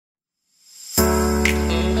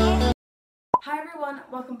everyone,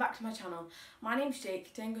 welcome back to my channel. My name's Jake.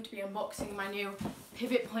 Today I'm going to be unboxing my new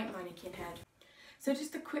Pivot Point mannequin head. So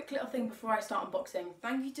just a quick little thing before I start unboxing.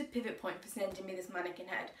 Thank you to Pivot Point for sending me this mannequin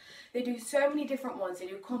head. They do so many different ones. They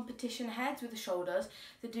do competition heads with the shoulders.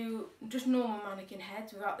 They do just normal mannequin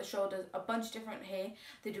heads without the shoulders, a bunch of different hair.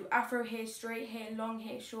 They do afro hair, straight hair, long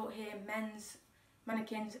hair, short hair, men's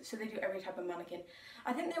mannequins, so they do every type of mannequin.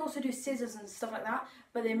 I think they also do scissors and stuff like that,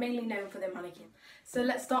 but they're mainly known for their mannequin. So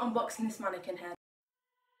let's start unboxing this mannequin head.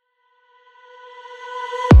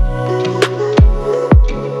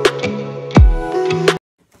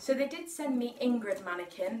 So they did send me Ingrid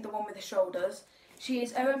mannequin, the one with the shoulders. She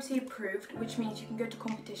is OMC approved, which means you can go to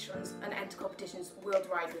competitions and enter competitions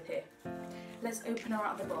worldwide with her. Let's open her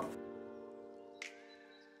out of the box.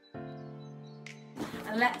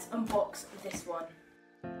 And let's unbox this one.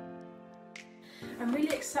 I'm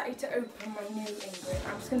really excited to open my new Ingrid.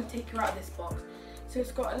 I'm just going to take her out of this box. So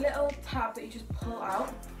it's got a little tab that you just pull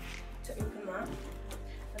out to open that.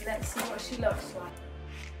 And let's see what she looks like.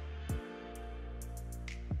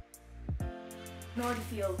 I can already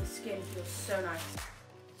feel the skin feels so nice.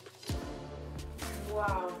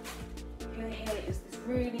 Wow. Her hair is this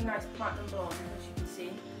really nice platinum blonde, as you can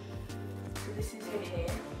see. So this is her hair.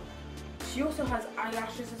 She also has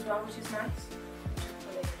eyelashes as well, which is nice.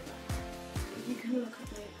 If you can look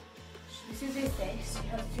at me, this is her face. She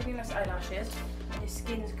has really nice eyelashes, and her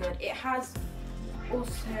skin's good. It has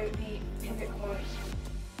also the Pivot Point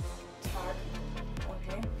tag on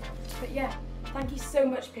here. But yeah, thank you so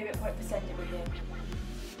much Pivot Point for sending me here.